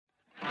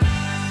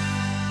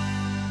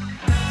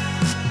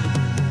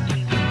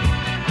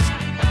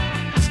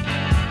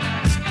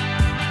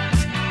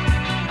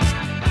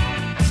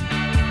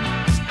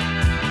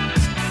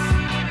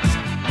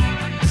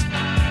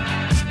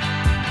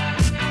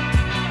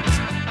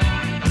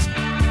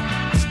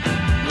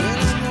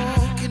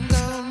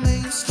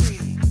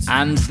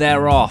And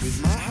they're off.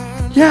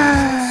 Yay!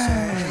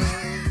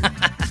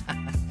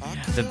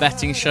 The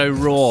betting show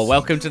Raw.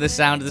 Welcome to the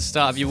sound of the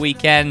start of your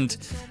weekend.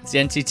 It's the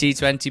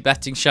NTT20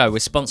 betting show. We're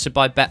sponsored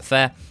by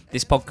Betfair.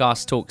 This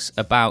podcast talks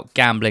about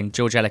gambling.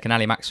 George Ellick and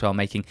Ali Maxwell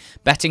making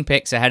betting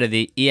picks ahead of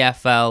the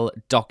EFL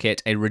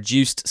docket. A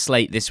reduced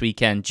slate this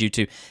weekend due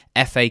to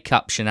FA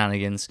Cup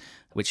shenanigans,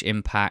 which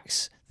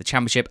impacts the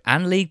Championship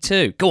and League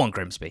Two. Go on,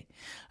 Grimsby.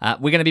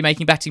 We're going to be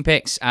making betting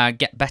picks.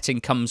 Get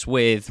betting comes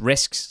with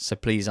risks, so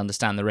please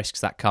understand the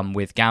risks that come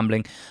with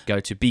gambling. Go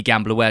to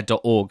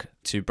begambleaware.org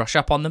to brush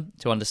up on them,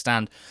 to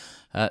understand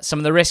some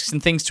of the risks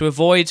and things to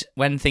avoid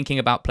when thinking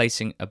about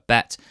placing a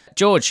bet.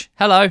 George,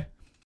 hello.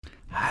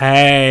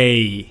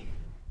 Hey.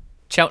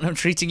 Cheltenham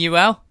treating you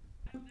well?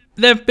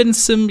 There have been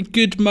some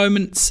good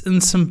moments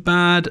and some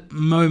bad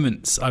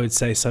moments, I would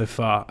say, so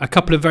far. A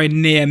couple of very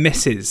near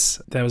misses.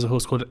 There was a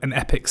horse called An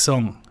Epic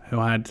Song, who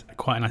I had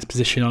quite a nice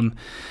position on,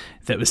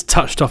 that was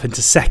touched off into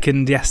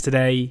second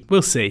yesterday.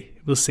 We'll see.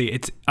 I was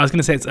going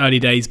to say it's early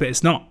days, but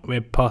it's not.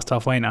 We're past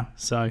halfway now.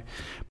 So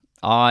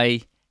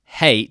I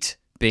hate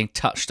being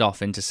touched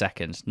off into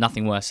second.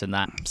 Nothing worse than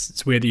that.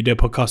 It's weird that you do a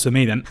podcast with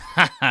me then.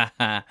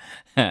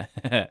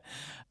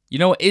 You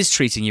know what is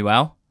treating you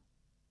well?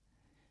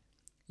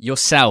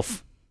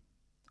 Yourself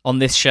on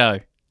this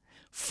show.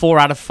 4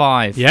 out of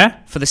 5.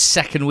 Yeah? For the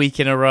second week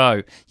in a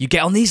row. You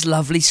get on these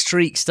lovely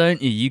streaks,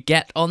 don't you? You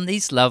get on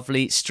these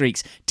lovely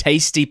streaks.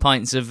 Tasty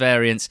pints of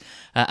variance.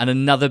 And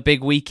another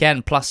big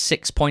weekend. Plus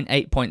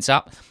 6.8 points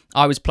up.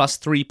 I was plus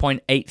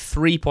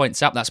 3.83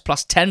 points up. That's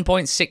plus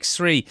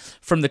 10.63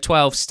 from the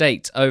 12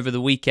 staked over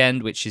the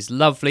weekend, which is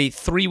lovely.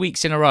 3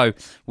 weeks in a row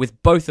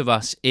with both of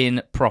us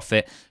in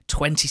profit.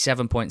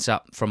 27 points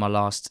up from our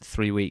last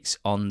 3 weeks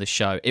on the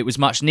show. It was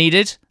much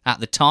needed at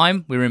the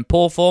time. We were in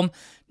poor form.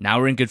 Now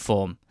we're in good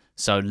form.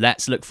 So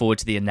let's look forward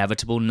to the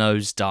inevitable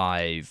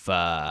nosedive.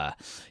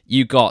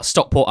 You got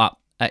Stockport up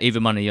at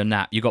even money, your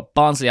nap. You got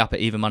Barnsley up at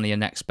even money, your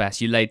next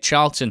best. You laid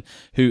Charlton,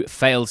 who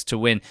failed to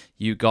win.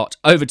 You got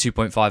over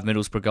 2.5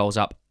 Middlesbrough goals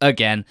up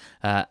again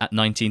at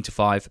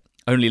 19-5.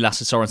 Only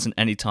Lasse Sorensen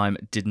anytime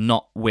did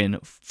not win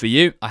for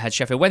you. I had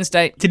Sheffield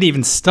Wednesday. Didn't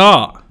even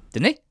start.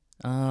 Didn't he?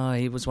 Oh,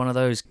 he was one of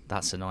those.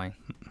 That's annoying.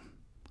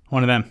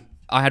 One of them.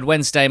 I had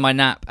Wednesday, my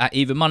nap, at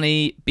even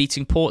money,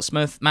 beating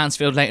Portsmouth,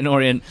 Mansfield, Leyton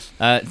Orient.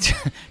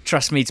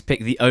 Trust me to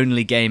pick the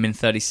only game in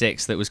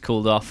 36 that was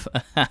called off.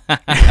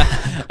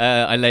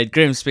 I laid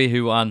Grimsby,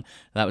 who won.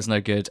 That was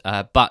no good.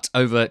 But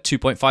over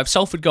 2.5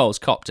 Salford goals,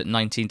 copped at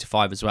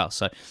 19-5 as well.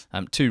 So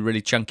 2 really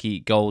chunky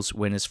goals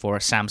winners for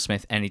a Sam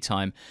Smith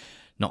anytime.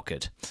 Not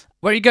good.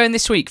 Where are you going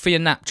this week for your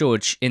nap,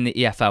 George, in the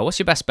EFL? What's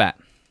your best bet?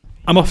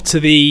 I'm off to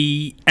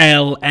the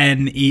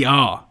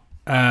LNER.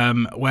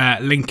 Where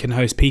Lincoln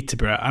host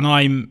Peterborough, and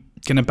I'm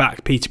going to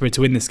back Peterborough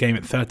to win this game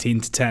at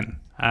 13-10.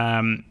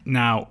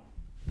 Now,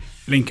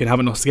 Lincoln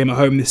haven't lost a game at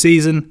home this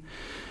season.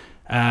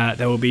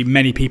 There will be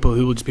many people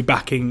who will just be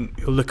backing,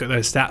 who'll look at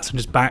those stats and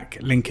just back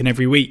Lincoln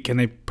every week, and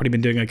they've probably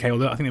been doing okay,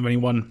 although I think they've only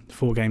won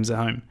 4 games at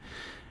home.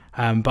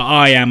 But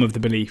I am of the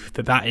belief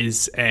that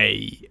is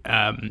a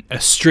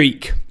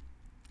streak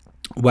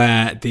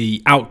where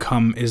the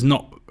outcome is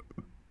not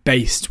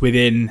based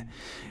within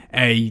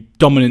a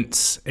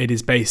dominance. It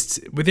is based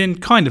within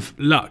kind of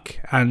luck,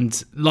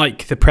 and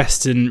like the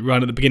Preston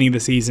run at the beginning of the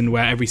season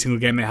where every single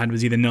game they had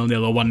was either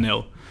 0-0 or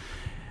 1-0,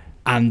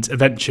 and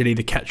eventually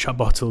the ketchup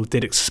bottle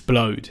did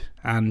explode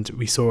and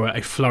we saw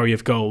a flurry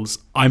of goals.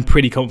 I'm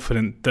pretty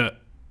confident that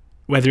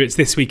whether it's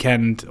this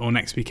weekend or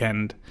next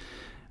weekend,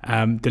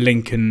 the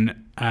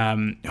Lincoln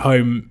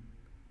home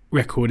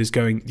record is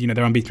going,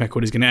 their unbeaten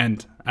record is going to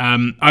end.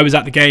 I was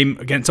at the game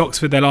against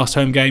Oxford, their last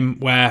home game,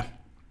 where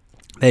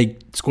they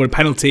scored a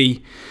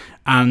penalty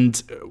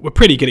and were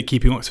pretty good at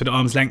keeping Oxford at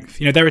arm's length.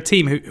 They're a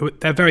team who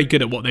they're very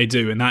good at what they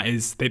do, and that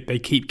is they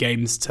keep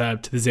games to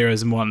the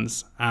 0s and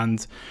 1s.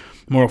 And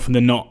more often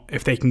than not,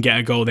 if they can get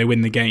a goal, they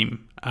win the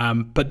game.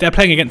 But they're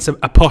playing against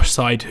a posh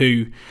side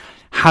who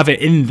have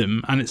it in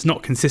them, and it's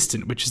not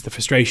consistent, which is the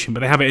frustration. But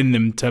they have it in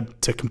them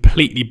to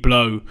completely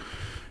blow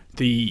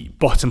the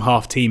bottom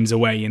half teams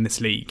away in this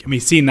league. And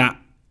we've seen that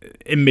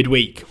in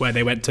midweek, where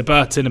they went to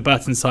Burton, a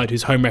Burton side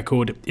whose home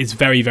record is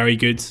very, very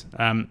good.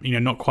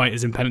 Not quite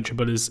as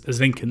impenetrable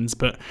as Lincoln's,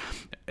 but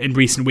in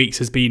recent weeks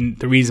has been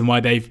the reason why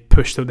they've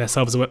pushed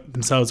themselves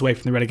away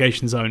from the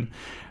relegation zone.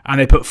 And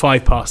they put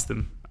 5 past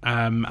them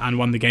and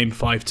won the game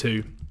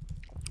 5-2.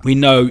 We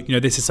know,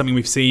 this is something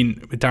we've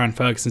seen with Darren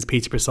Ferguson's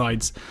Peterborough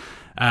sides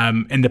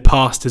in the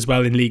past as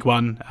well in League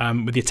One,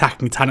 with the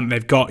attacking talent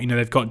they've got.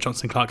 They've got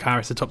Johnson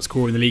Clark-Harris, the top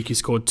scorer in the league, who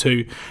scored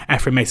 2.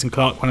 Ephraim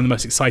Mason-Clark, one of the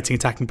most exciting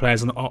attacking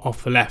players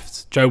off the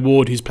left. Joe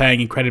Ward, who's playing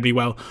incredibly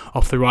well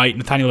off the right.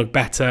 Nathaniel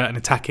Ogbeta, an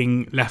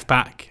attacking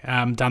left-back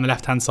down the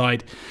left-hand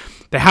side.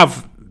 They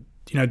have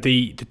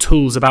the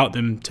tools about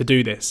them to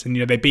do this. And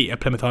they beat a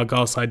Plymouth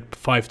Argyle side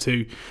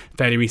 5-2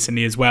 fairly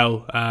recently as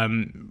well.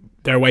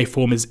 Their away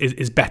form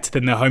is better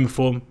than their home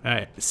form.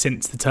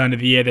 Since the turn of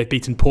the year, they've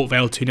beaten Port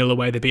Vale 2-0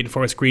 away. They've beaten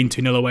Forest Green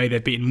 2-0 away.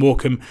 They've beaten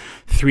Morecambe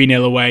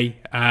 3-0 away.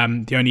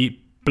 The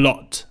only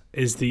blot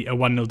is a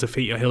 1-0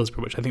 defeat at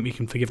Hillsborough, which I think we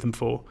can forgive them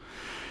for.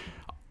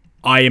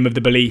 I am of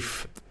the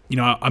belief,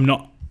 I'm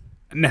not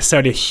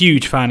necessarily a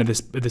huge fan of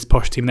this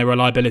Posh team, their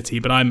reliability,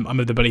 but I'm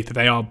of the belief that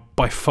they are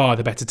by far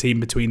the better team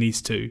between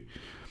these two.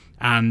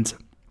 And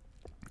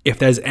if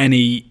there's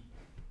any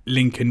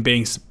Lincoln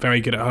being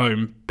very good at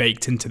home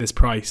baked into this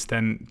price,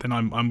 then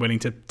I'm willing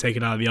to take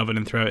it out of the oven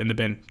and throw it in the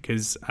bin,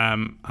 because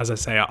as I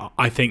say,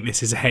 I think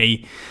this is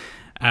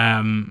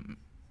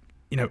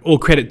all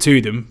credit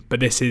to them, but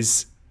this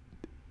is,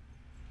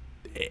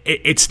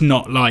 it's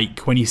not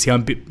like when you see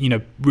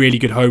really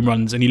good home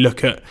runs and you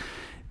look at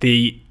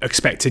the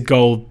expected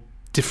goal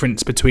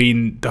difference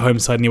between the home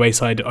side and the away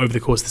side over the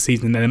course of the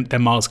season, and they're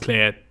miles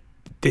clear.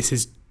 This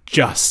is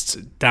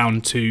just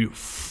down to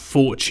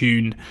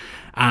fortune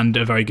and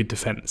a very good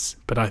defence.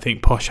 But I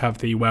think Posh have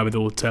the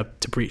wherewithal to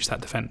breach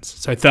that defence.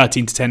 So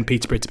 13-10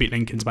 Peterborough to beat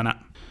Lincoln's by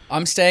nap.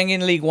 I'm staying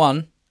in League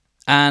One,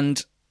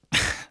 and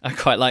I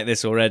quite like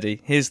this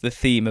already. Here's the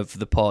theme of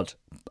the pod.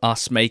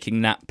 Us making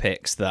nap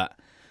picks that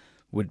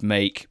would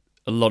make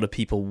a lot of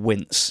people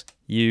wince.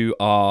 You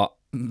are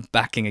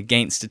backing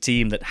against a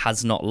team that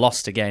has not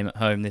lost a game at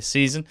home this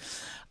season.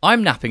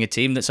 I'm napping a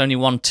team that's only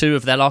won 2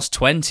 of their last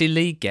 20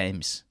 league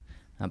games.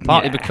 And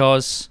partly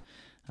because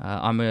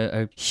I'm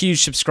a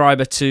huge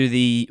subscriber to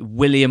the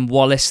William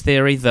Wallace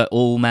theory that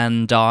all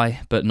men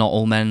die, but not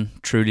all men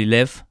truly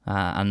live.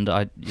 And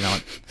I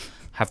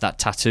have that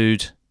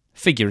tattooed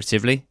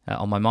figuratively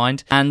on my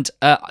mind. And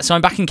so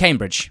I'm backing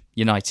Cambridge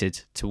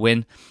United to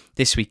win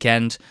this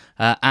weekend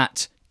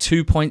at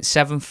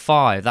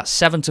 2.75. That's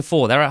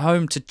 7-4. They're at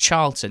home to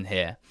Charlton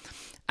here.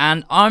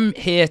 And I'm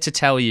here to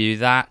tell you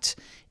that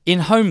in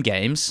home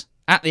games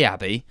at the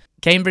Abbey,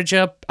 Cambridge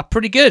are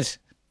pretty good.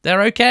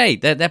 They're okay.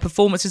 Their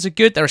performances are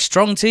good. They're a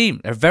strong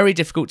team. They're a very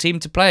difficult team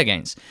to play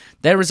against.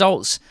 Their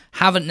results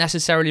haven't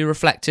necessarily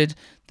reflected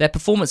their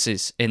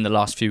performances in the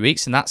last few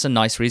weeks, and that's a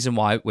nice reason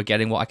why we're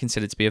getting what I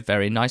consider to be a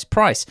very nice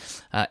price.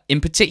 In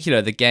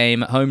particular, the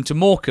game at home to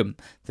Morecambe,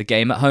 the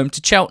game at home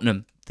to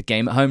Cheltenham, the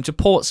game at home to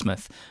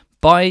Portsmouth.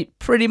 By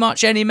pretty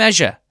much any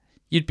measure,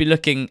 you'd be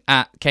looking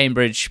at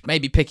Cambridge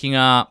maybe picking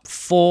up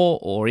 4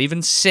 or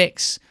even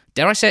 6,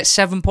 dare I say it,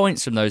 7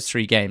 points from those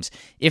 3 games.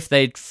 If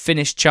they'd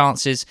finished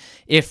chances,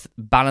 if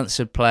balance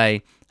of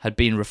play had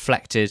been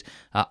reflected,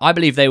 I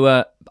believe they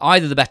were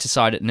either the better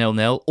side at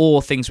 0-0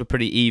 or things were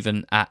pretty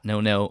even at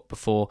 0-0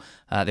 before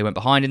they went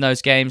behind in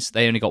those games.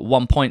 They only got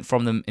 1 point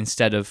from them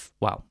instead of,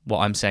 well, what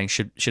I'm saying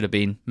should have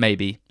been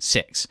maybe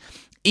 6.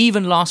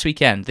 Even last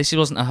weekend, this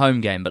wasn't a home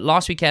game, but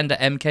last weekend at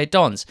MK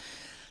Dons,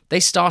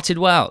 they started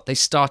well. They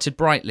started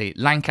brightly.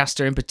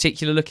 Lancaster in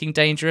particular looking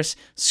dangerous,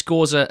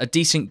 scores a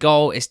decent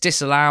goal. It's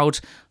disallowed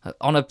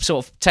on a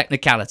sort of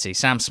technicality.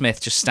 Sam Smith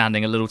just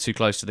standing a little too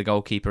close to the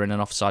goalkeeper in an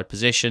offside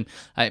position.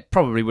 It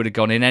probably would have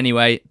gone in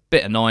anyway.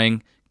 Bit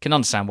annoying. Can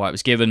understand why it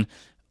was given.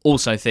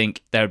 Also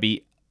think there would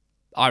be,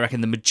 I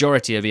reckon, the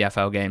majority of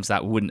EFL games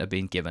that wouldn't have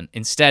been given.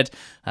 Instead,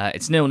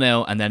 it's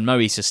 0-0, and then Mo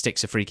Issa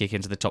sticks a free kick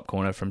into the top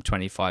corner from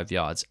 25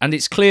 yards. And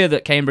it's clear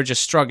that Cambridge are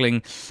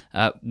struggling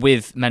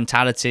with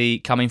mentality.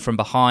 Coming from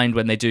behind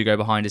when they do go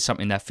behind is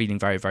something they're feeling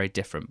very, very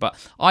different. But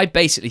I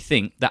basically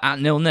think that at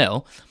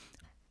 0-0,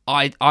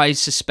 I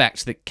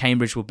suspect that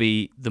Cambridge will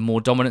be the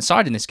more dominant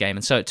side in this game.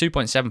 And so at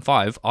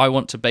 2.75, I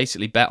want to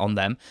basically bet on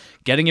them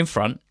getting in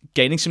front,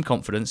 gaining some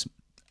confidence,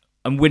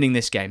 and winning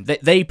this game.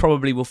 They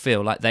probably will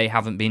feel like they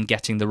haven't been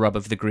getting the rub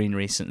of the green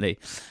recently,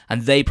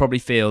 and they probably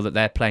feel that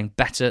they're playing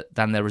better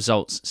than their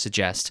results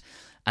suggest,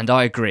 and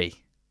I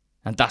agree,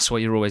 and that's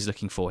what you're always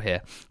looking for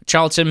here.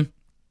 Charlton,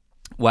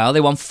 well,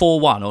 they won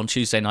 4-1 on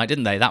Tuesday night,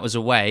 didn't they? That was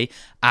away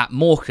at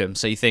Morecambe,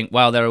 so you think,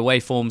 well, their away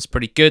form's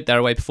pretty good, their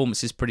away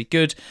performance is pretty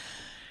good.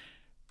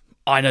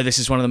 I know this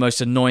is one of the most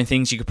annoying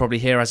things you could probably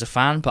hear as a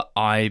fan, but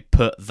I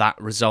put that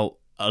result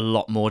a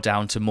lot more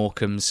down to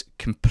Morecambe's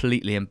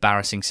completely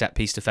embarrassing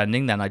set-piece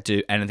defending than I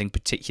do anything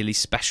particularly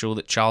special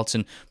that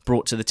Charlton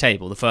brought to the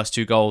table. The first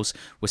 2 goals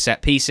were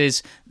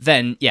set-pieces.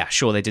 Then, yeah,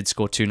 sure, they did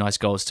score 2 nice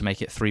goals to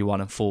make it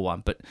 3-1 and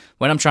 4-1. But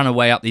when I'm trying to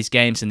weigh up these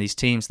games and these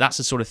teams, that's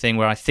the sort of thing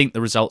where I think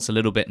the result's a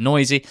little bit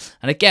noisy.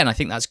 And again, I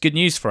think that's good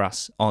news for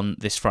us on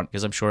this front,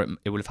 because I'm sure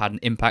it would have had an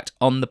impact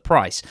on the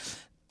price.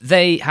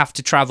 They have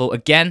to travel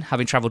again,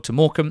 having travelled to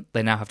Morecambe.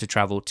 They now have to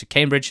travel to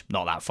Cambridge.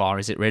 Not that far,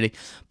 is it really?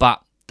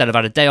 But they'll have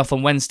had a day off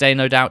on Wednesday,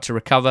 no doubt, to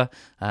recover.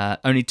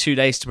 Only 2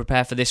 days to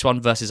prepare for this one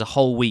versus a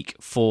whole week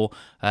for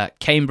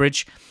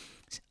Cambridge.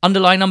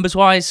 Underlying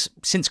numbers-wise,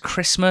 since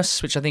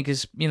Christmas, which I think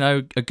is,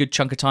 a good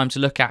chunk of time to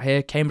look at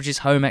here, Cambridge's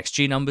home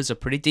XG numbers are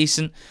pretty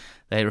decent.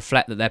 They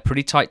reflect that they're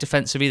pretty tight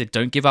defensively. They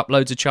don't give up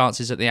loads of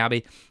chances at the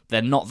Abbey.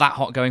 They're not that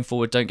hot going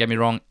forward, don't get me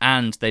wrong,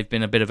 and they've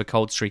been a bit of a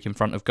cold streak in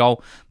front of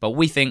goal. But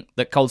we think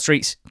that cold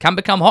streaks can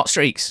become hot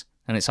streaks,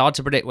 and it's hard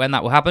to predict when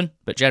that will happen,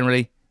 but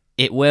generally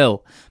It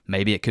will.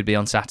 Maybe it could be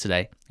on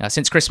Saturday.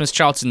 Since Christmas,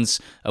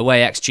 Charlton's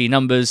away XG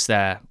numbers,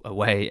 their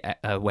away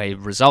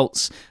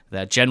results,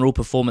 their general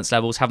performance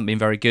levels haven't been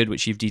very good,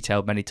 which you've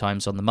detailed many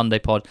times on the Monday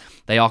pod.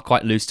 They are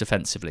quite loose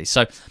defensively.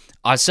 So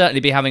I'd certainly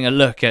be having a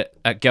look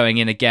at going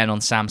in again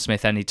on Sam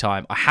Smith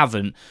anytime. I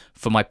haven't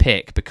for my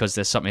pick because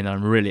there's something that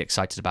I'm really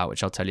excited about,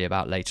 which I'll tell you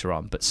about later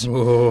on.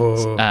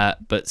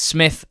 But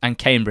Smith and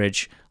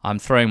Cambridge, I'm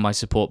throwing my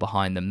support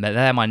behind them.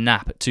 They're my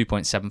nap at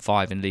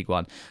 2.75 in League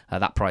One.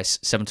 That price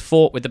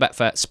 7-4 with the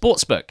Betfair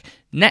Sportsbook.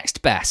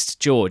 Next best,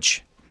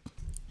 George.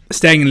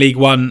 Staying in League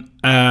One,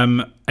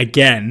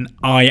 again,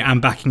 I am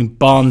backing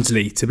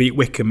Barnsley to beat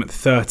Wycombe at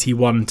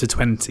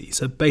 31-20.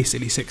 So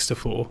basically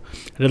 6-4,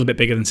 a little bit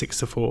bigger than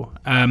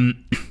 6-4.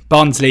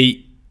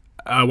 Barnsley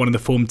are one of the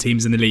form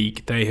teams in the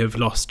league. They have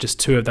lost just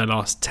 2 of their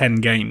last 10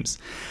 games.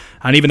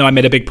 And even though I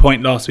made a big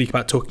point last week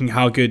about talking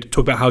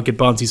about how good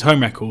Barnsley's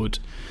home record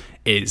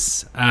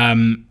is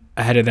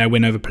ahead of their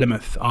win over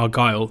Plymouth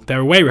Argyle, their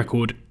away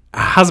record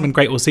hasn't been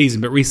great all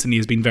season, but recently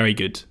has been very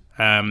good.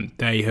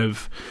 They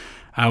have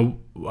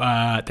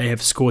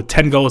scored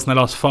 10 goals in their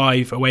last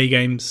 5 away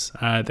games.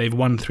 They've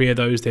won 3 of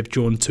those. They've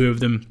drawn 2 of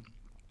them.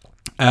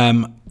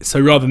 So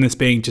rather than this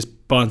being just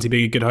Barnsley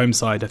being a good home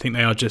side, I think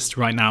they are just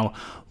right now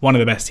one of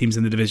the best teams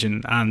in the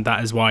division, and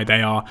that is why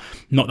they are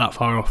not that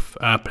far off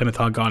Plymouth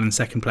Argyle in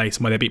second place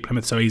and why they beat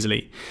Plymouth so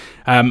easily.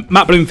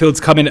 Matt Bloomfield's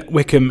come in at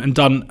Wycombe and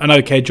done an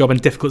okay job in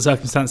difficult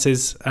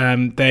circumstances.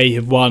 They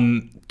have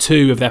won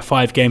 2 of their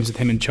 5 games with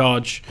him in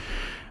charge.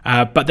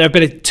 But there have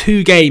been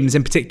 2 games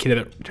in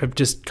particular that have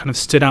just kind of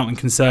stood out and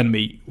concerned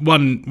me.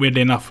 One,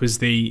 weirdly enough, was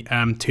the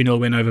 2-0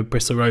 win over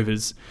Bristol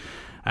Rovers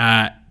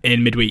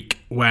in midweek,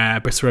 where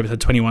Bristol Rovers had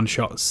 21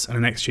 shots and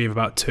an XG of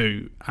about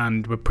 2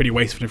 and were pretty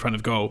wasteful in front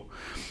of goal.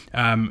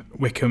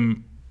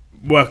 Wycombe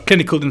were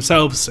clinical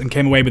themselves and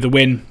came away with a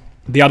win.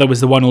 The other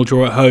was the 1-1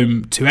 draw at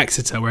home to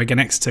Exeter, where again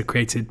Exeter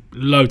created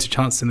loads of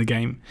chances in the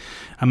game.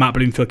 And Matt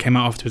Bloomfield came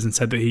out afterwards and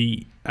said that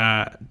he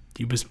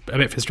was a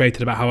bit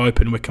frustrated about how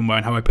open Wycombe were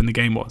and how open the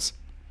game was.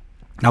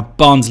 Now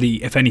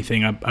Barnsley, if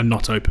anything, are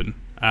not open.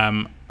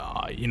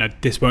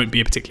 This won't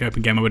be a particularly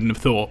open game, I wouldn't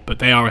have thought, but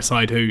they are a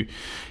side who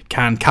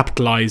can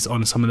capitalise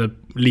on some of the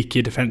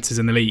leakier defences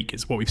in the league.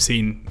 It's what we've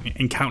seen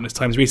in countless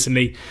times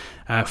recently.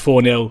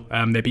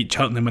 4-0, they beat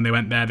Cheltenham when they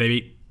went there. They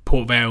beat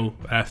Port Vale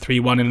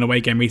 3-1 in an away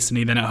game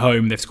recently. Then at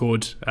home, they've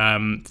scored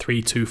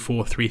 3-2,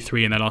 4,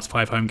 3-3 in their last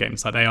 5 home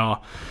games. Like, they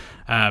are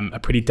a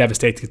pretty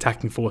devastating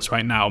attacking force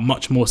right now,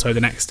 much more so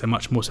than Exeter,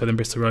 much more so than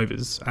Bristol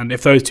Rovers. And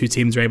if those 2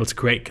 teams are able to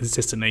create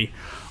consistently,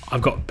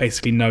 I've got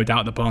basically no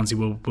doubt that Barnsley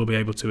will be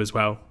able to as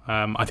well.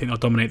 I think they'll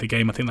dominate the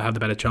game. I think they'll have the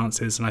better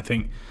chances, and I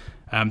think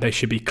they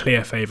should be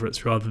clear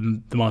favourites rather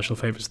than the marginal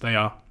favourites they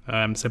are.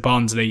 So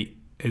Barnsley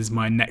is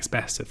my next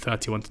best at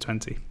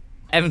 31-20.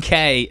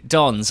 MK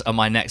Dons are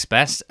my next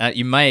best.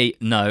 You may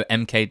know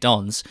MK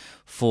Dons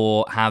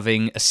for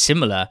having a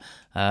similar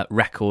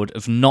record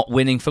of not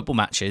winning football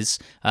matches,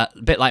 a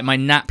bit like my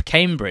Nap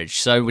Cambridge.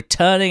 So we're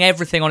turning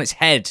everything on its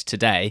head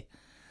today.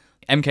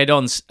 MK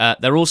Dons,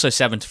 they're also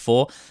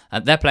 7-4.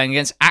 They're playing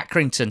against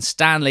Accrington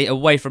Stanley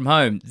away from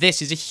home.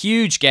 This is a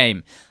huge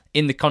game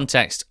in the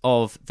context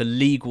of the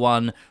League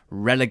One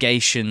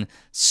relegation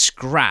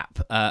scrap.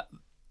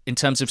 In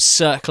terms of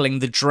circling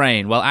the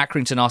drain, well,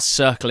 Accrington are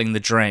circling the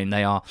drain.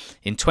 They are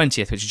in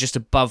 20th, which is just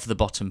above the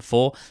bottom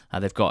 4.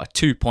 They've got a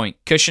 2-point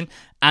cushion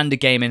and a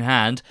game in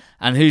hand.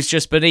 And who's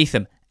just beneath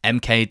them?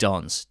 MK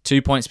Dons.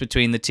 2 points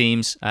between the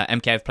teams.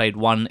 MK have played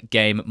 1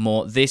 game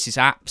more. This is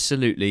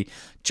absolutely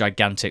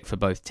gigantic for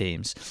both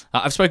teams.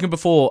 I've spoken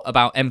before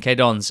about MK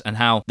Dons and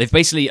how they've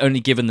basically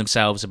only given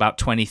themselves about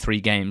 23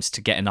 games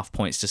to get enough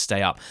points to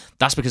stay up.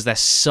 That's because they're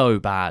so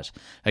bad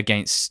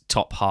against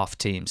top half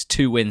teams.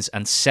 2 wins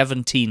and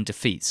 17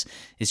 defeats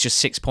is just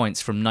 6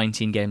 points from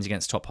 19 games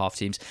against top half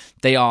teams.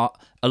 They are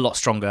a lot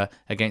stronger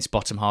against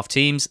bottom half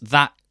teams.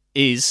 That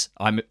is,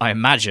 I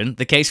imagine,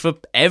 the case for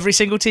every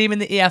single team in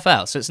the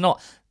EFL. So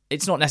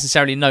it's not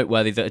necessarily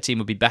noteworthy that a team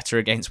would be better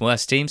against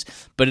worse teams,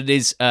 but it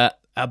is a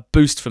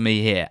boost for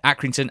me here.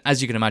 Accrington, as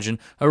you can imagine,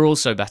 are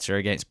also better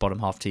against bottom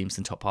half teams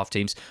than top half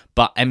teams,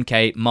 but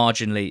MK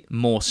marginally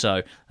more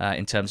so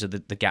in terms of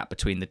the gap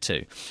between the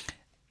two.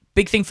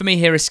 Big thing for me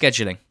here is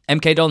scheduling.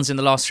 MK Dons in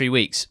the last 3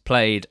 weeks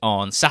played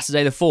on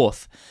Saturday the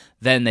 4th,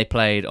 then they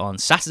played on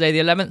Saturday the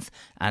 11th,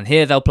 and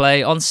here they'll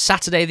play on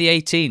Saturday the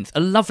 18th. A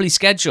lovely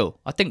schedule.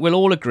 I think we'll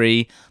all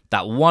agree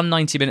that one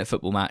 90-minute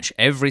football match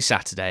every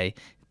Saturday,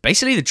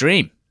 basically the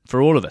dream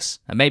for all of us,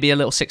 and maybe a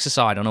little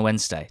 6-a-side on a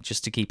Wednesday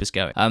just to keep us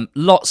going.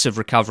 Lots of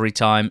recovery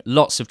time,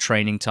 lots of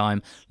training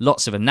time,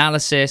 lots of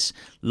analysis,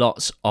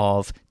 lots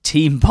of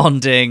team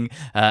bonding,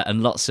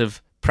 and lots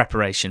of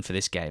preparation for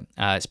this game.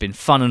 It's been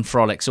fun and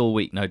frolics all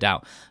week, no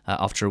doubt.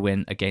 After a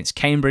win against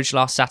Cambridge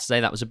last Saturday,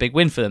 that was a big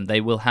win for them.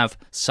 They will have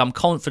some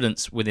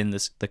confidence within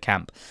the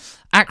camp.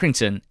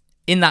 Accrington,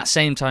 in that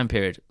same time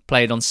period,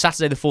 played on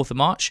Saturday the 4th of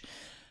March.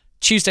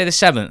 Tuesday the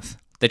 7th,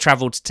 they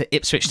travelled to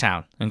Ipswich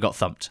Town and got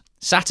thumped.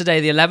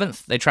 Saturday the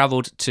 11th, they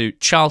travelled to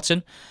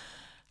Charlton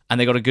and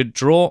they got a good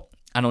draw.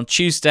 And on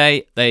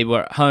Tuesday, they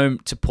were at home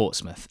to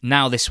Portsmouth.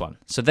 Now this one.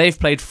 So they've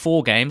played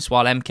 4 games,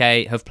 while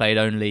MK have played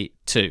only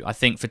 2. I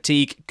think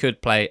fatigue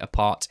could play a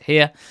part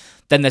here.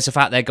 Then there's the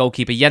fact their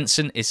goalkeeper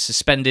Jensen is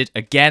suspended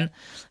again,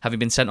 having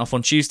been sent off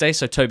on Tuesday,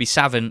 so Toby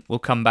Savin will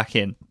come back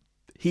in.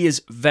 He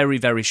is very,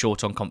 very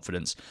short on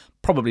confidence.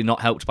 Probably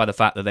not helped by the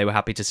fact that they were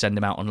happy to send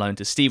him out on loan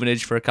to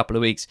Stevenage for a couple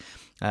of weeks.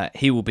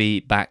 He will be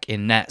back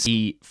in nets.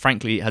 He,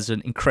 frankly, has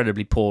an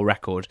incredibly poor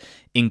record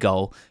in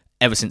goal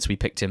ever since we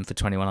picked him for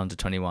 21 under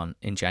 21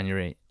 in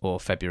January or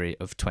February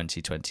of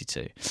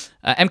 2022.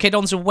 MK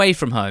Dons away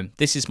from home.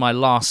 This is my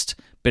last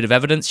bit of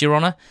evidence, Your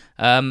Honour.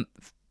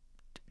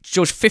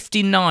 George,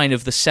 59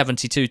 of the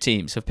 72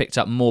 teams have picked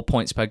up more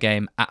points per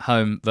game at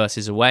home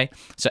versus away.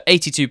 So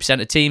 82%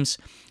 of teams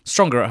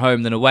stronger at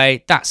home than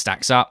away. That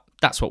stacks up.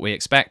 That's what we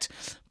expect.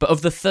 But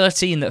of the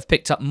 13 that have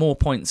picked up more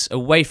points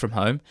away from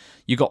home,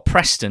 you got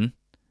Preston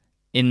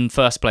in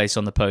first place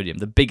on the podium,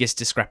 the biggest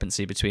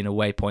discrepancy between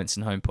away points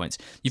and home points.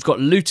 You've got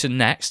Luton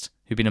next,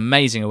 who've been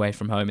amazing away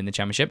from home in the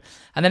Championship,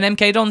 and then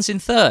MK Dons in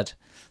third.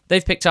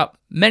 They've picked up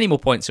many more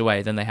points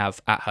away than they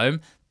have at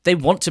home. They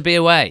want to be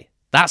away.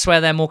 That's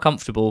where they're more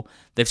comfortable.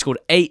 They've scored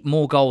 8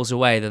 more goals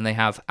away than they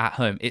have at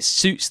home. It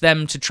suits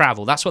them to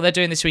travel. That's what they're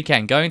doing this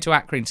weekend, going to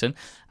Accrington,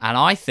 and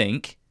I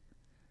think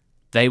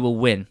they will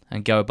win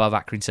and go above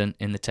Accrington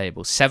in the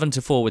table.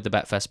 7-4 with the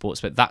Betfair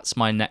Sportsbook. That's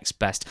my next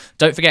best.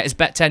 Don't forget, it's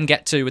Bet 10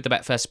 Get 2 with the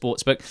Betfair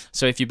Sportsbook.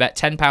 So if you bet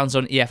 £10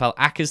 on EFL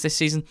Accas this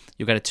season,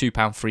 you'll get a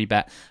 £2 free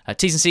bet.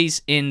 T's and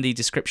C's in the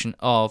description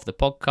of the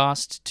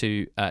podcast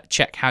to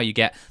check how you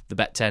get the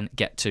Bet 10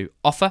 Get 2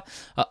 offer.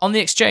 On the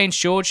exchange,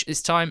 George,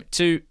 it's time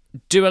to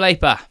do a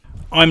Laper.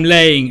 I'm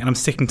laying, and I'm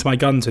sticking to my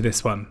guns with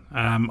this one.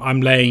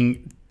 I'm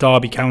laying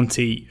Derby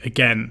County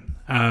again.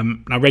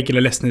 Now,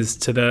 regular listeners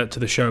to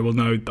the show will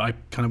know that I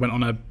kind of went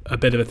on a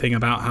bit of a thing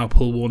about how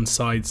Paul Warne's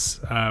sides,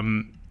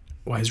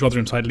 his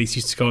Rotherham side at least,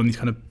 used to go on these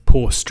kind of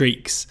poor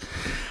streaks.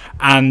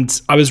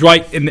 And I was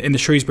right in the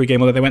Shrewsbury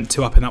game, although they went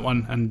 2 up in that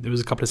one, and there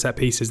was a couple of set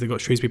pieces that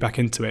got Shrewsbury back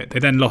into it. They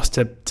then lost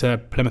to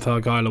Plymouth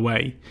Argyle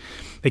away.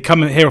 They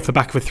come here off the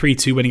back of a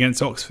 3-2 win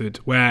against Oxford,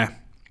 where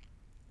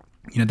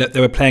they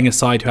were playing a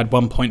side who had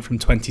 1 point from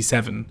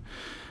 27,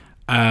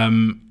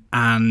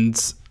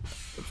 and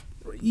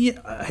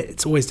yeah,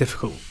 it's always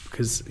difficult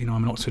because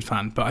I'm an Oxford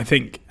fan, but I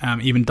think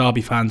even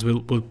Derby fans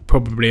will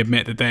probably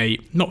admit that they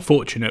not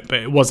fortunate, but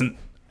it wasn't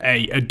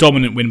a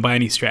dominant win by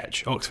any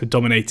stretch. Oxford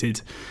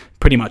dominated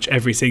pretty much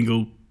every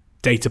single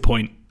data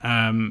point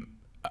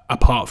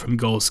apart from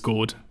goals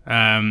scored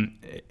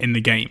in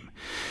the game.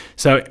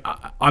 So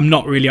I'm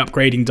not really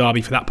upgrading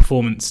Derby for that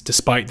performance,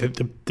 despite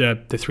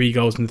the 3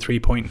 goals and the 3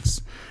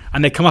 points.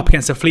 And they come up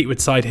against a Fleetwood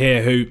side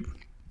here who,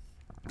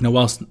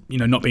 whilst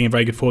not being in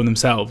very good form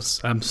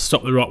themselves,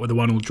 stopped the rot with a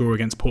 1-1 draw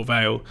against Port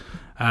Vale,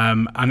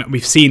 and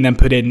we've seen them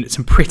put in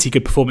some pretty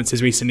good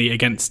performances recently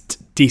against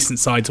decent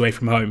sides away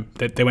from home.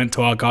 They went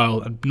to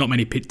Argyle, and not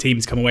many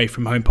teams come away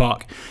from Home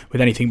Park with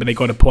anything, but they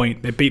got a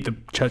point. They beat the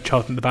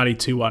Charlton at the Valley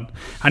 2-1,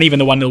 and even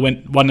the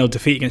 1-0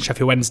 defeat against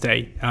Sheffield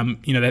Wednesday.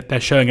 They're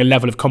showing a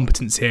level of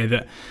competence here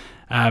that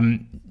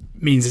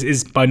means it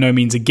is by no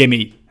means a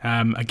gimme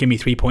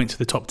 3 points for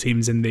the top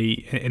teams in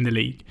the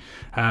league,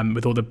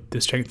 with all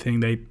the strengthening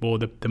the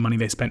money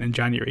they spent in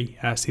January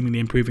seemingly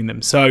improving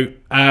them. So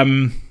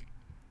I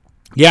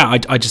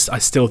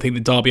still think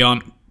that Derby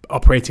aren't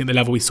operating at the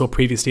level we saw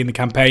previously in the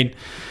campaign.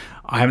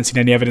 I haven't seen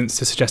any evidence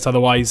to suggest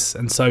otherwise,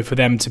 and so for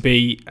them to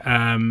be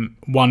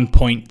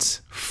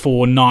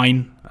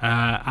 1.49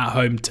 at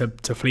home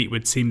to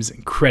Fleetwood seems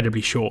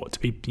incredibly short. To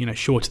be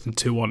shorter than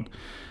 2-1,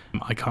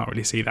 I can't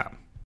really see that.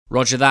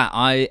 Roger that.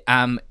 I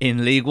am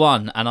in League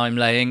One and I'm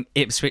laying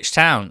Ipswich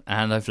Town,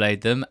 and I've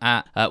laid them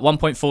at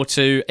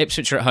 1.42.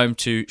 Ipswich are at home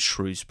to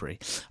Shrewsbury.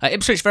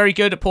 Ipswich very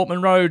good at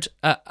Portman Road.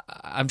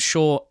 I'm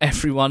sure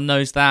everyone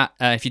knows that.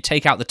 If you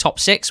take out the top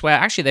 6, where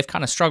actually they've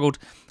kind of struggled,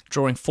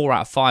 drawing 4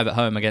 out of 5 at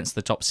home against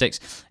the top 6.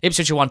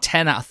 Ipswich have won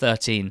 10 out of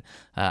 13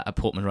 at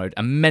Portman Road,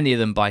 and many of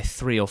them by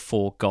 3 or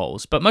 4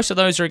 goals. But most of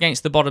those are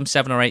against the bottom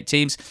 7 or 8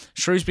 teams.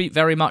 Shrewsbury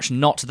very much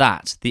not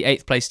that. The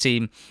 8th place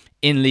team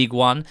in League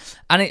One.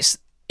 And it's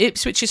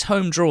Ipswich's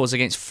home draws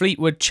against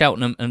Fleetwood,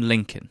 Cheltenham and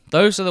Lincoln.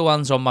 Those are the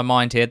ones on my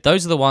mind here.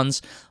 Those are the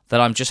ones that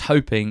I'm just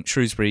hoping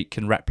Shrewsbury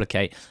can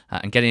replicate,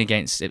 and getting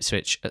against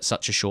Ipswich at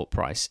such a short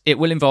price. It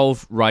will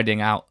involve riding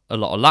out a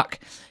lot of luck.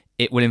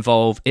 It will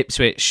involve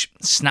Ipswich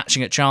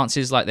snatching at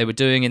chances like they were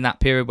doing in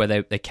that period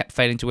where they kept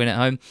failing to win at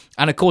home.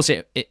 And of course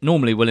it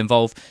normally will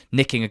involve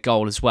nicking a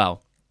goal as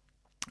well.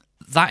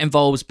 That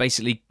involves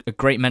basically a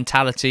great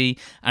mentality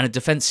and a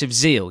defensive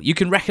zeal. You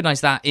can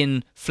recognise that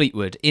in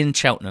Fleetwood, in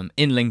Cheltenham,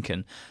 in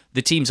Lincoln.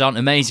 The teams aren't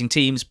amazing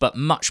teams, but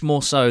much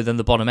more so than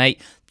the bottom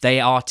 8. They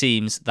are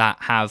teams that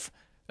have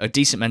a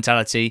decent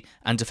mentality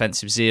and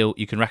defensive zeal.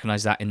 You can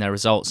recognise that in their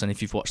results and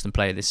if you've watched them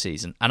play this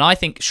season. And I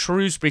think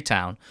Shrewsbury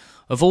Town,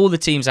 of all the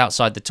teams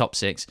outside the top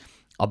 6,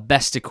 are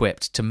best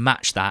equipped to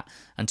match that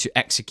and to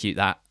execute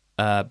that,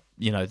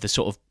 the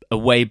sort of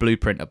away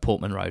blueprint at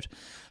Portman Road.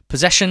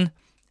 Possession,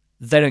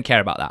 they don't care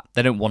about that.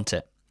 They don't want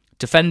it.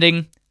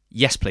 Defending,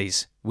 yes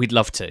please, we'd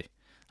love to.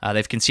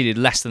 They've conceded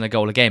less than a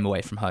goal a game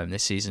away from home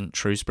this season,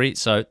 Shrewsbury,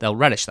 so they'll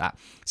relish that.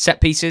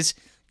 Set pieces,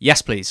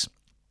 yes please.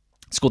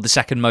 Scored the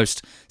second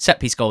most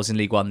set-piece goals in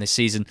League One this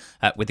season,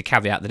 with the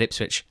caveat that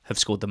Ipswich have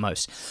scored the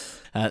most.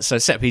 So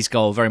set-piece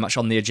goal very much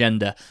on the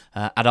agenda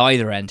at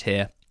either end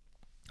here.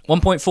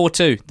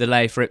 1.42 the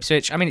lay for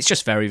Ipswich. I mean, it's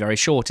just very, very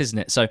short, isn't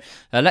it? So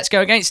let's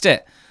go against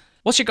it.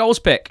 What's your goals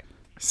pick?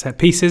 Set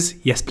pieces,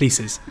 yes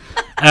pleases.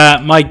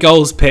 My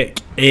goals pick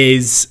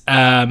is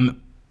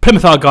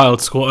Plymouth Argyle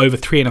to score over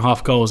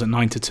 3.5 goals at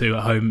 9-2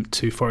 at home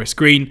to Forest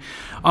Green.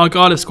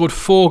 Argyle have scored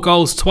 4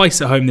 goals twice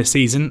at home this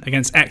season,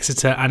 against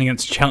Exeter and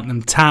against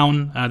Cheltenham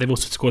Town. They've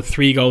also scored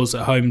 3 goals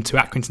at home to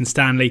Accrington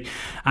Stanley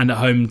and at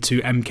home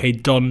to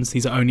MK Dons.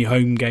 These are only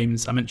home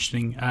games I'm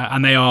mentioning,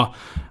 and they are,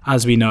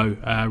 as we know,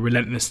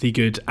 relentlessly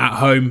good at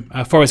home.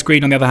 Forest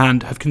Green, on the other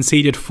hand, have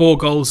conceded 4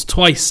 goals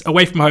twice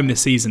away from home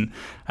this season.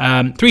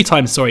 3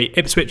 times, sorry.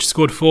 Ipswich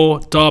scored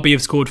 4, Derby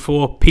have scored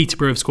 4,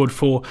 Peterborough have scored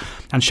 4,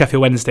 and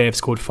Sheffield Wednesday have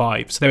scored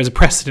 5. So there is a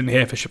precedent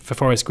here for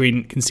Forest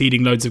Green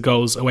conceding loads of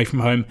goals away from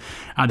home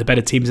at the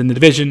better teams in the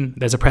division.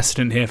 There's a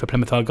precedent here for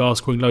Plymouth Argyle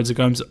scoring loads of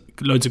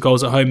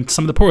goals at home to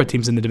some of the poorer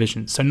teams in the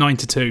division. So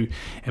 9-2,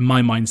 in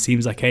my mind,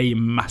 seems like a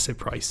massive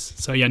price.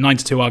 So yeah,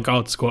 9-2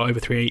 Argyle to score over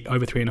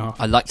 3.5.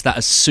 I liked that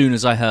as soon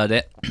as I heard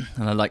it,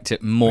 and I liked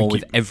it more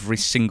with every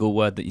single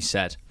word that you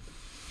said.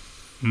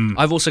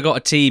 I've also got a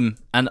team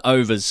and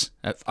overs.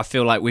 I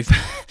feel like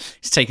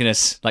it's taken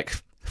us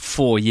like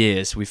 4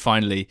 years. We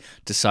finally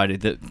decided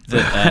that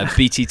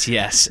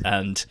BTTS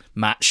and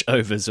match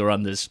overs or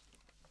unders,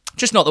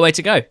 just not the way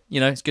to go. You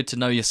know, it's good to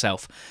know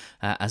yourself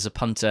as a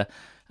punter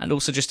and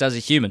also just as a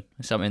human.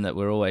 Something that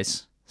we're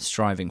always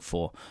striving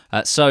for.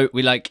 So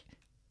we like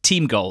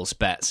team goals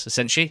bets,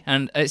 essentially,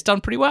 and it's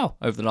done pretty well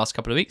over the last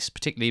couple of weeks,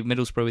 particularly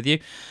Middlesbrough with you.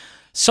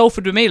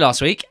 Salford with me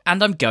last week,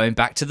 and I'm going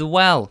back to the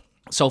well.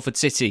 Salford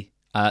City.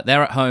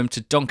 They're at home to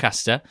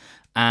Doncaster,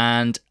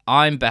 and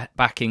I'm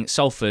backing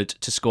Salford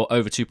to score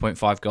over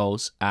 2.5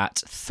 goals at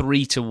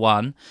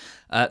 3-1.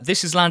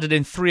 This has landed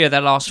in 3 of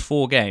their last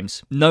 4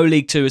 games. No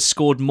League Two has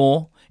scored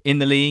more in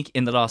the league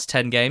in the last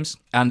 10 games.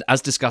 And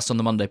as discussed on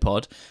the Monday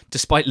pod,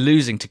 despite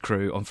losing to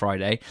Crewe on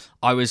Friday,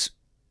 I was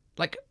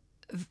like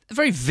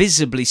very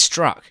visibly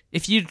struck.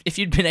 If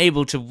you'd been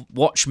able to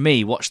watch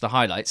the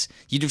highlights,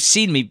 you'd have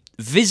seen me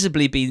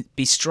visibly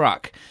be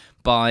struck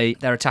by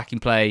their attacking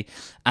play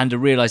and a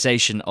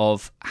realisation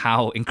of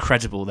how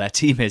incredible their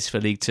team is for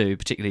League Two,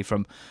 particularly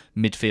from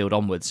midfield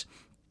onwards.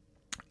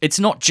 It's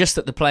not just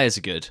that the players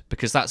are good,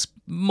 because that's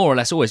more or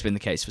less always been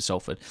the case for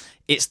Salford.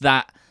 It's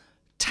that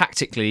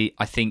tactically,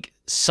 I think,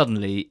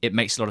 suddenly it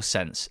makes a lot of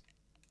sense.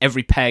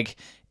 Every peg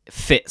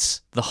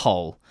fits the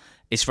hole.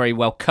 It's very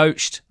well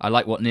coached. I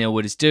like what Neil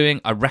Wood is doing.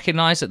 I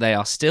recognise that they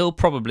are still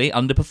probably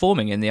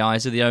underperforming in the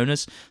eyes of the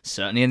owners,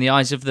 certainly in the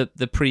eyes of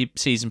the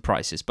pre-season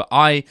prices. But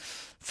I,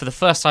 for the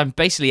first time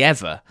basically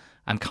ever,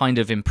 I'm kind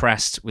of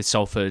impressed with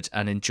Salford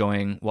and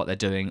enjoying what they're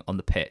doing on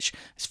the pitch.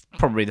 It's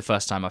probably the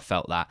first time I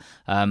felt that.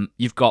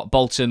 You've got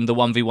Bolton, the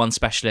 1v1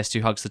 specialist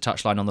who hugs the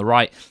touchline on the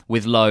right,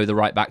 with Lowe, the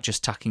right back,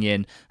 just tucking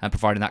in and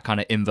providing that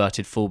kind of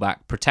inverted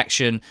fullback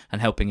protection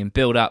and helping him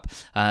build up.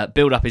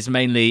 Build up is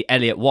mainly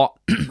Elliot Watt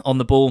on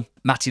the ball,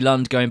 Matty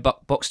Lund going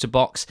box to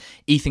box,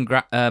 Ethan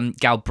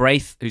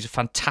Galbraith, who's a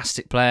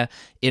fantastic player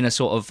in a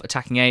sort of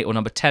attacking 8 or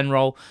number 10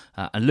 role,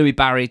 and Louis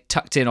Barry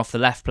tucked in off the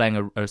left,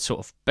 playing a sort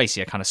of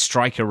basically a kind of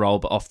striker role,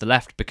 but off the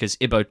left, because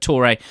Ibo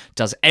Toure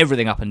does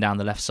everything up and down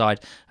the left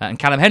side, and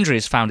Callum Hendry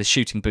has found his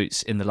shooting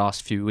boots in the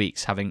last few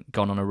weeks, having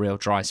gone on a real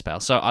dry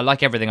spell. So I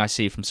like everything I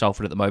see from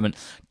Salford at the moment.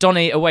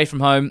 Donny, away from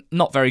home,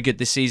 not very good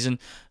this season.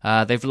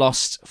 They've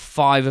lost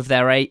 5 of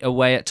their 8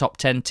 away at top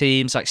 10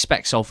 teams. I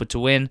expect Salford to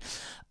win.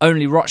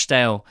 Only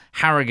Rochdale,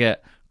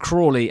 Harrogate,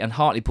 Crawley and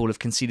Hartlepool have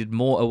conceded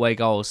more away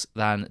goals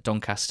than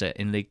Doncaster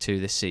in League Two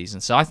this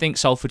season. So I think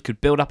Salford could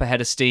build up a head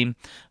of steam.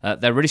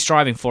 They're really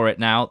striving for it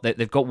now.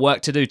 They've got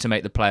work to do to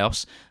make the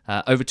playoffs.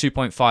 Over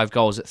 2.5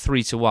 goals at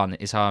 3-1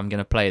 is how I'm going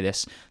to play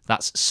this.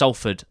 That's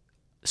Salford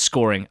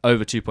scoring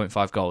over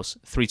 2.5 goals,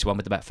 3-1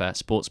 with the Betfair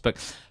Sportsbook.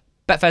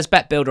 Betfair's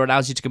Bet Builder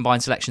allows you to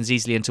combine selections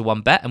easily into one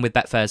bet, and with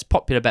Betfair's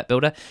popular Bet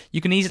Builder, you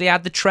can easily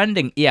add the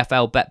trending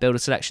EFL Bet Builder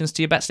selections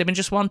to your bet slip in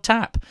just one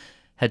tap.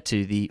 Head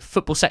to the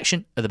football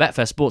section of the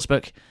Betfair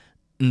Sportsbook,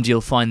 and you'll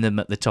find them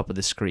at the top of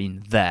the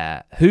screen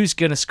there. Who's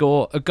going to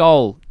score a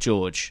goal,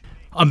 George?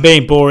 I'm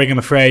being boring, I'm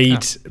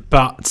afraid,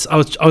 but I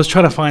was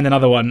trying to find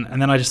another one, and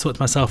then I just thought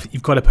to myself,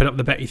 you've got to put up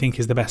the bet you think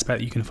is the best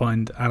bet you can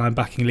find, and I'm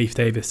backing Leif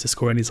Davis to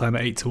score any time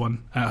at 8-1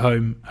 at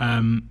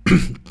home.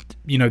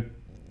 You know,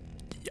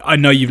 I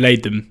know you've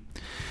laid them,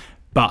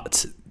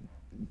 but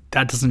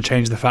that doesn't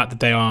change the fact that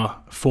they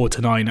are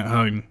 4-9 at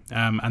home,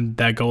 and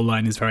their goal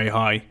line is very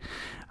high.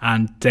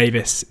 And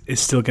Davis is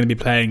still going to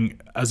be playing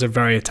as a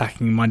very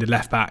attacking-minded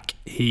left-back.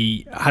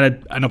 He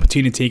had an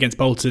opportunity against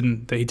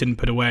Bolton that he didn't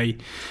put away.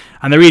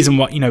 And the reason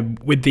why,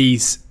 with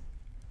these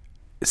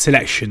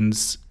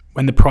selections,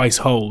 when the price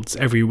holds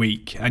every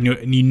week, and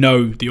you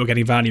know that you're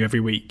getting value every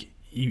week,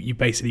 you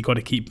basically got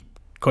to keep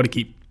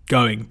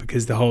going,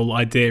 because the whole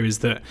idea is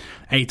that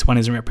 8-1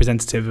 isn't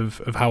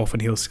representative of how often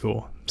he'll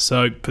score.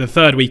 So for the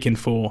third week in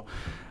 4,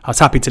 I was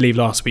happy to leave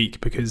last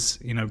week because,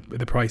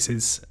 the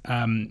prices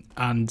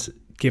and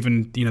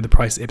given, the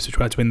price that Ipswich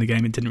were to win the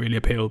game, it didn't really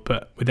appeal.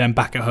 But with them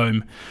back at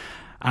home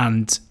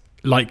and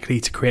likely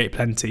to create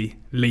plenty,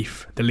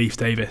 the Leaf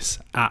Davis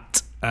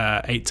at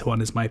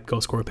 8-1 is my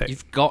goal scorer pick.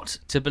 You've got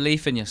to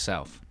believe in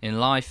yourself in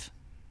life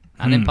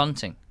and in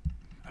punting.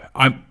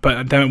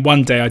 But then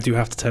one day I do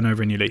have to turn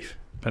over a new leaf,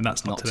 but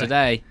that's not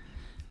today.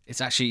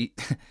 It's actually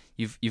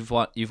you've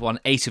won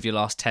 8 of your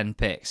last 10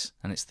 picks,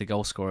 and it's the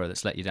goal scorer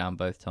that's let you down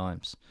both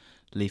times.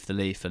 Leaf the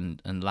Leaf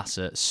and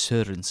Lasse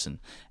Sørensen,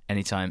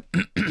 anytime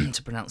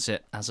to pronounce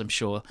it, as I'm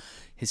sure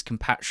his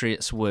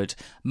compatriots would.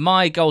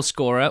 My goal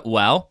scorer,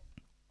 well,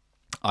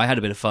 I had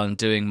a bit of fun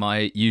doing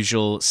my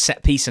usual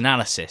set-piece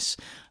analysis.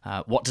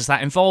 What does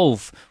that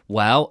involve?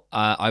 Well,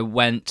 I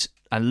went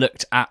and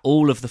looked at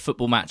all of the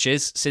football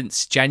matches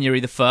since January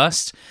the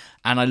 1st,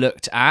 and I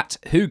looked at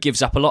who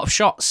gives up a lot of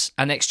shots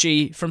and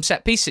XG from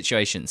set-piece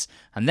situations.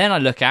 And then I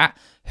look at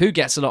who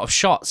gets a lot of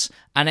shots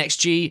and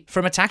XG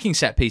from attacking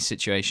set-piece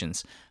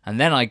situations. And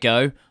then I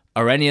go,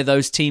 are any of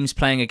those teams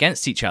playing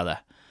against each other?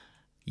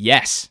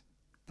 Yes.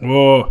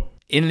 Whoa.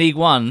 In League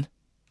One,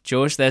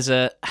 George, there's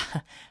a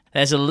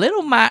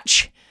little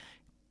match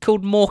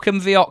called Morecambe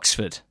v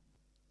Oxford.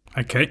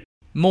 Okay.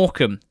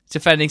 Morecambe,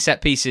 defending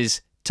set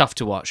pieces, tough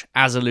to watch,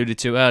 as alluded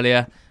to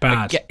earlier.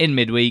 Bad. In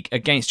midweek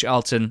against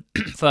Charlton,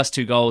 first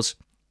 2 goals,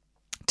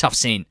 tough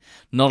scene.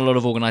 Not a lot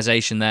of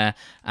organisation there,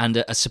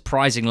 and a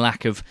surprising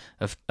lack of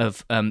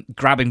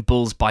grabbing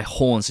bulls by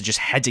horns and just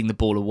heading the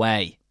ball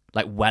away,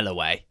 like well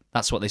away.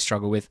 That's what they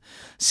struggle with.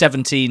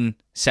 17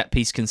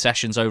 set-piece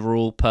concessions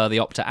overall per the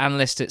Opta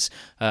analyst. It's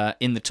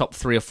in the top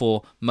 3 or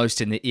 4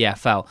 most in the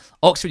EFL.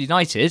 Oxford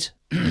United,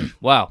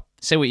 well,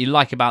 say what you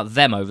like about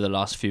them over the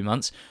last few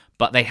months,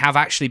 but they have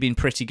actually been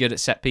pretty good at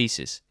set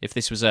pieces. If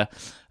this was a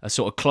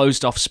sort of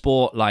closed-off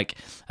sport like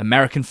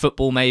American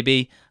football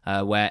maybe,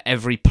 where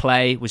every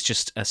play was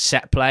just a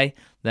set play,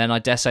 then I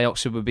dare say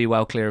Oxford would be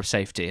well clear of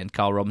safety, and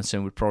Carl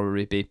Robinson would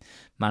probably be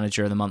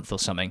manager of the month or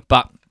something.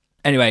 But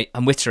anyway,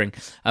 I'm wittering.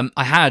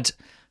 I had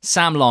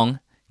Sam Long,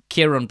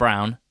 Kieran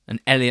Brown,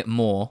 and Elliot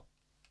Moore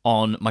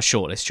on my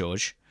shortlist,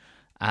 George.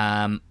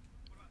 No,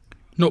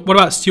 what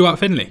about Stuart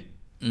Finley?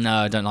 No,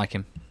 I don't like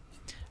him.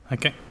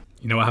 Okay.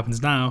 You know what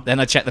happens now. Then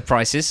I checked the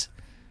prices.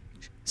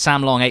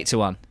 Sam Long,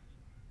 8-1.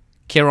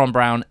 Kieran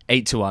Brown,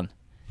 8-1.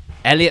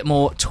 Elliot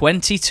Moore,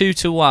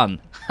 22-1.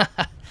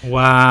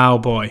 Wow,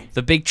 boy.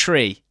 The big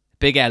tree.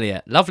 Big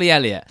Elliot. Lovely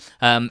Elliot.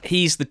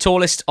 He's the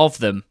tallest of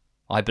them,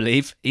 I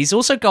believe. He's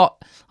also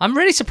got... I'm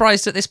really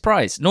surprised at this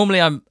price. Normally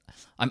I'm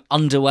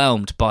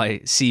underwhelmed by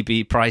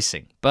CB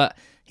pricing, but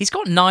he's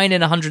got 9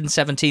 in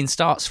 117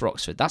 starts for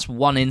Oxford. That's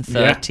 1 in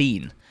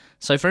 13. Yeah.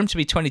 So for him to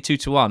be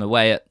 22-1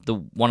 away at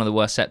one of the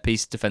worst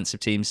set-piece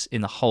defensive teams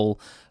in the whole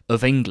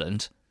of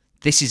England,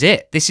 this is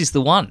it. This is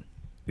the one.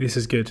 This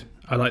is good.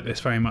 I like this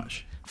very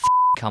much.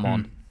 Come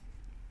on.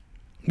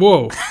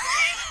 Whoa.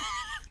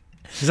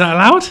 Is that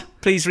allowed?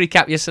 Please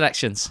recap your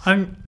selections.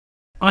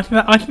 I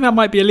think that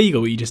might be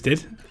illegal what you just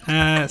did.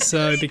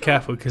 So be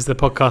careful, because the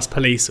podcast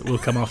police will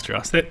come after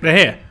us. They're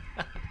here.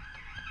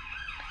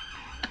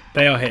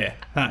 They are here.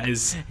 That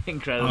is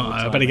incredible.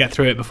 I better get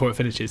through it before it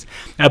finishes.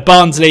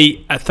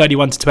 Barnsley at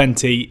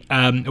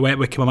 31-20.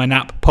 Wickham on my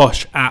nap.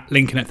 Posh at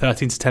Lincoln at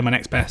 13-10. My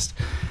next best.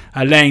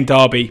 Laying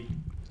Derby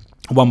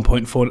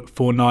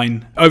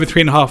 1.49. Over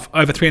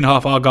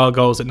 3.5 Argyle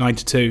goals at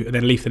 9-2, and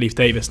then Leaf the Leaf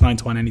Davis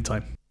 9-1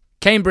 anytime.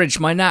 Cambridge,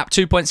 my nap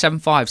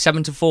 2.75,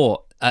 7-4.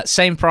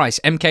 Same price.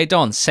 MK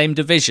Dons, same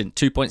division,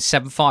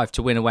 2.75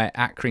 to win away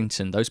at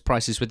Accrington. Those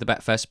prices with the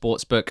Betfair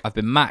Sportsbook. I've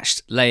been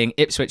matched, laying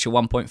Ipswich at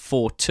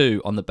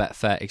 1.42 on the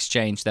Betfair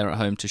Exchange. They're at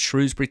home to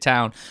Shrewsbury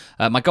Town.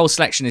 My goal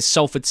selection is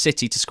Salford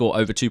City to score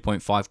over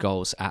 2.5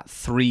 goals at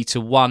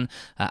 3-1.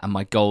 And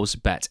my goals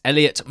bet,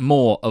 Elliot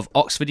Moore of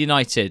Oxford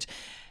United.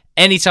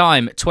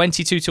 Anytime,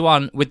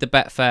 22-1 with the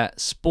Betfair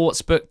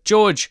Sportsbook.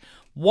 George,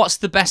 what's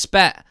the best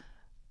bet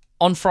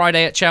on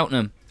Friday at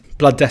Cheltenham?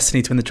 Blood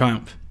Destiny to win the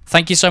triumph.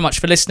 Thank you so much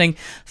for listening.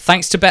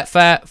 Thanks to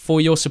Betfair for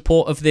your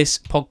support of this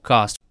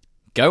podcast.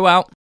 Go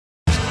out,